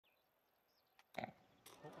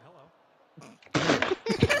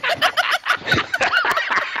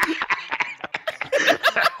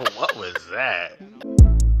What was that?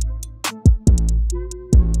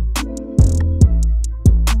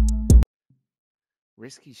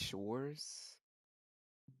 Risky Shores?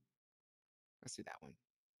 Let's do that one.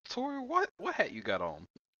 Tori, what hat you got on?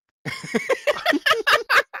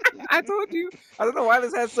 I told you. I don't know why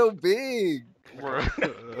this hat's so big.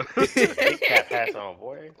 Big cap hats on,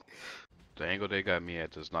 boy. The angle they got me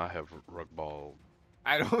at does not have rug ball.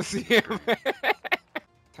 I don't see him.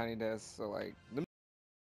 Tiny desk, so like.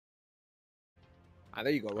 Ah,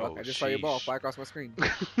 there you go, Ruck. Oh, I just saw your ball sheesh. fly across my screen.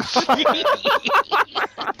 That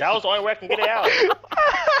was the only way I can get it out.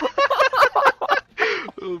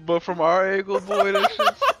 But from our angle, boy,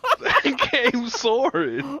 that came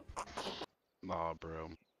soaring. Nah, bro.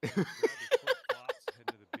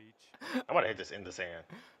 I'm gonna hit this in the sand.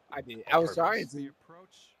 I did. I was trying to.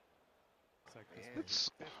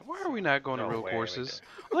 Why are we not going to No real way, courses?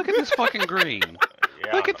 Look at this fucking green.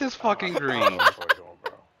 Yeah, Look at this fucking green.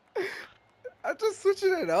 I'm just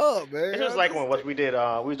switching it up, man. It's just like when what we did. We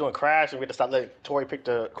was doing Crash, and we had to stop letting Tori pick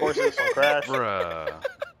the courses on Crash. Bruh.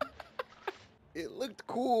 It looked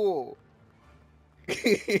cool.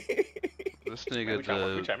 This nigga, We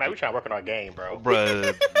trying to work on our game, bro.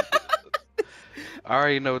 bruh. I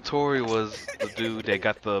already know Tori was the dude that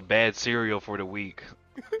got the bad cereal for the week,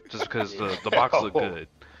 just because the box looked good.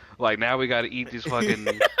 Like now we gotta eat these fucking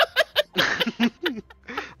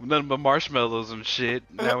nothing but marshmallows and shit.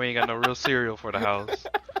 Now we ain't got no real cereal for the house,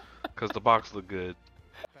 cause the box looked good.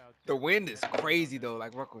 The wind is crazy though,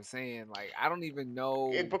 like Ruck was saying. Like I don't even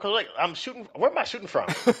know. Because like I'm shooting. Where am I shooting from?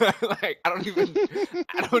 Like I don't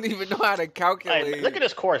even know how to calculate. Like, look at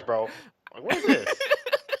this course, bro. Like, what is this?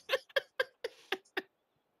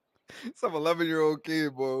 Some 11-year-old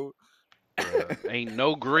kid, bro. Ain't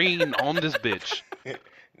no green on this bitch.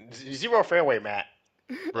 Zero fairway, Matt.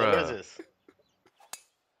 What is Bruh. this?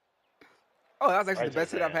 Oh, that was actually Right the best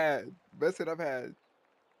to hit I've the had. Best hit I've had.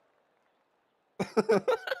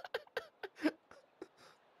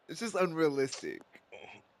 It's just unrealistic.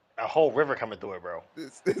 A whole river coming through it, bro.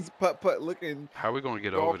 This putt looking. How are we gonna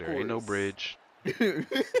get Golf over there? Ain't no course. bridge.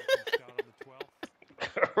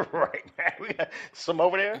 Right, man. We got some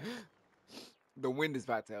over there. The wind is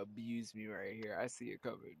about to abuse me right here. I see it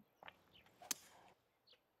coming.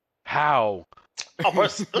 How? Oh, bro,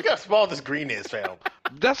 look how small this green is, fam.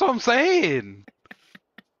 That's what I'm saying.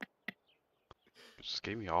 Just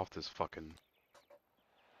get me off this fucking.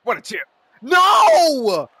 What a chip! No!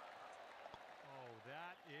 Oh,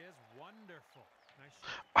 that is wonderful. Nice shot.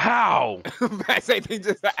 How? That same thing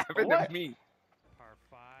just happened What? to me. Par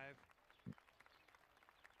 5.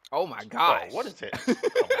 Oh my Bro, gosh! what is this? Come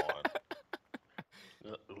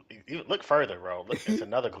on. Look further, bro. Look, it's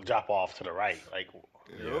another drop off to the right. Like,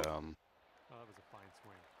 Yeah. Oh, that was a fine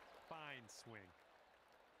swing. Fine swing.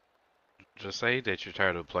 Just say that you're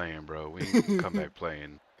tired of playing, bro. We can come back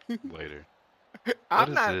playing later. I'm What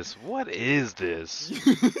is not. this? What is this?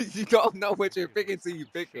 You don't know what you're picking till you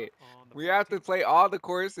pick it. We have to play all the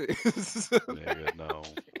courses. Nigga, no.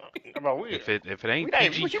 bro, If it ain't what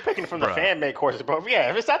PG, you picking from the bruh. fan made courses, bro? Yeah,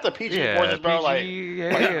 if it's not the PG Yeah, courses, bro, PG, like,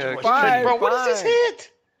 yeah. Fine, bro, what is this fine.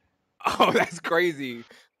 hit? Oh, that's crazy.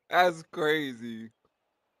 That's crazy.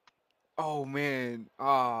 Oh man.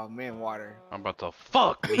 Oh man, water. I'm about to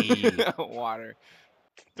fuck me. Water.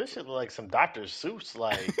 This shit look like some Dr. Seuss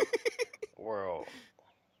like world.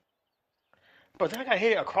 But then I got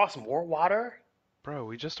hit across more water. Bro,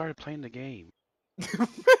 we just started playing the game.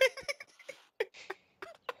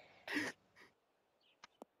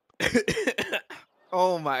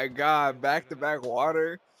 Oh my god, back to back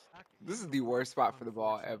water. This is the worst spot for the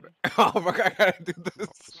ball ever. Oh my god, I gotta do this.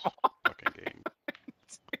 Fucking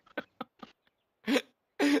game.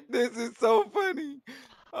 This is so funny.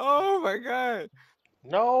 Oh my god.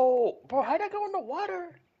 No, bro, how'd I go in the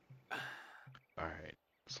water? Alright.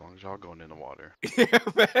 As long as y'all going in the water. Yeah,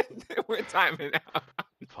 man. We're timing out.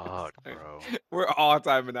 Fuck, bro. We're all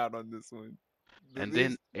timing out on this one. And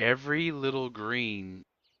then every little green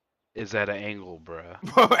is at an angle, bruh.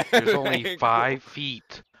 Bro, There's at only an angle. 5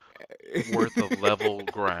 feet worth of level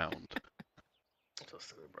ground. So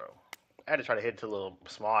silly, bro. I had to try to hit to a little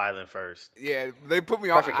small island first. Yeah, they put me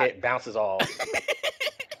off. Perfect hit, bounces off.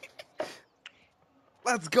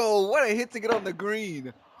 Let's go. What a hit to get on the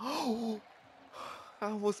green. Oh, I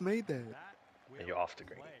almost made that. That will And you're off the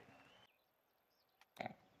green. play.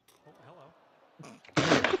 Oh,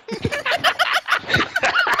 hello.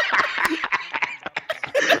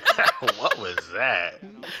 What was that?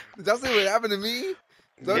 Did y'all see what happened to me?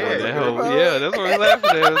 Yeah, That's what I'm that talking hoe- about. yeah, that's what we're laughing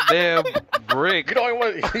at. This damn brick. You know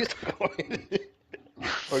what?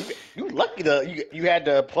 Bro, you lucky you had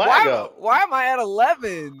the flag up. Why am I at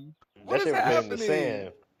 11? What That is shit was made in the happening?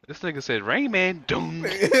 sand. This nigga said, Rain Man, doom.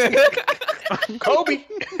 Kobe.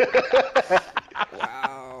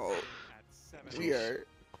 Wow. At 7. We are.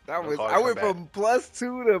 That Don't was. call it I went comeback. from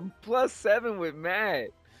 +2 to +7 with Matt.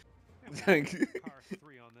 And we'll go par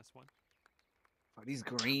 3 on this one. Oh, these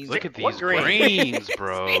greens. Look are at What these green? greens,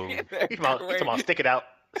 bro. He's talking about stick it up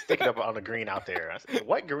on the green out there. I said,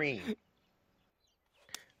 what green?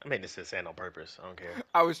 I made this in sand on purpose. I don't care.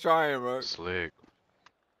 I was trying, bro. Slick.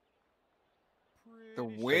 The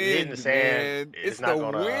Pretty So you hit in the wind, sand, man. it's It's not the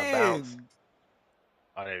gonna wind. bounce.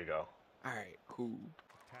 Oh, there you go. All right, cool.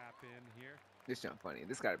 tap in here. This junk funny.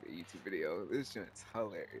 This gotta be a YouTube video. This junk's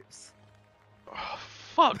hilarious. Oh,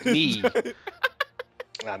 fuck me.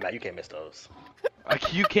 Nah, man, you can't miss those.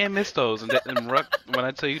 Like, you can't miss those. And Ruck, when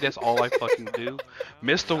I tell you that's all I fucking do,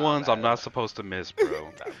 miss the Nah, ones man. I'm not supposed to miss, bro. Nah,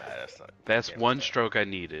 man, that's not. That's can't one miss that. stroke I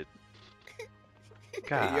needed.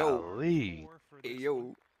 Hey, yo. Golly. 4 for Hey, this yo.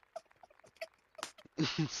 one.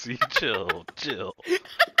 See, chill.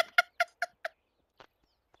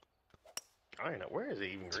 I don't know. Where is it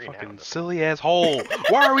even It's green fucking now? silly ass hole.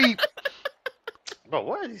 Why are we, Bro,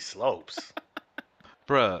 what are these slopes?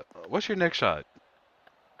 bruh? What's your next shot?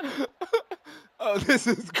 Oh, this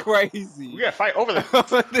is crazy. We gotta fight over the.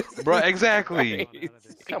 This Bruh, is exactly. crazy.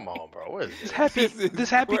 Come on, bro. What is This this? happy, is this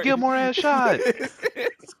Happy crazy. Gilmore ass shot, This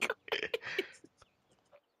is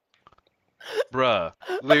bruh.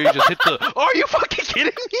 Literally just hit the. Are you fucking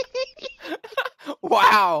kidding me?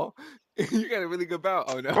 wow. You got a really good bout.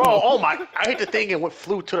 Oh no. Bro, oh my! I hit the thing and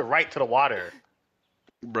flew to the right to the water.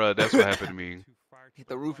 Bruh, that's what happened to me. Too far to Hit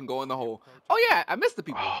the roof and right go in the as we hole. approach Oh it. yeah, I missed the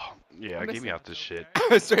people. Oh, yeah, I get missed me it. out this shit.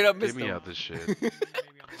 Straight up Get missed me them. out this shit. Maybe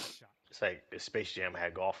on the next shot. It's like if Space Jam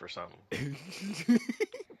had golf or something.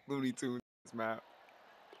 Looney Tunes map.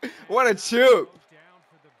 What a chip.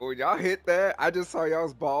 When y'all hit that, I just saw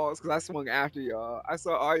y'all's balls because I swung after y'all. I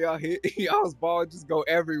saw all y'all hit y'all's balls just go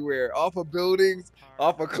everywhere, off of buildings,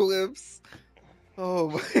 off of cliffs. Oh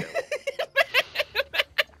my.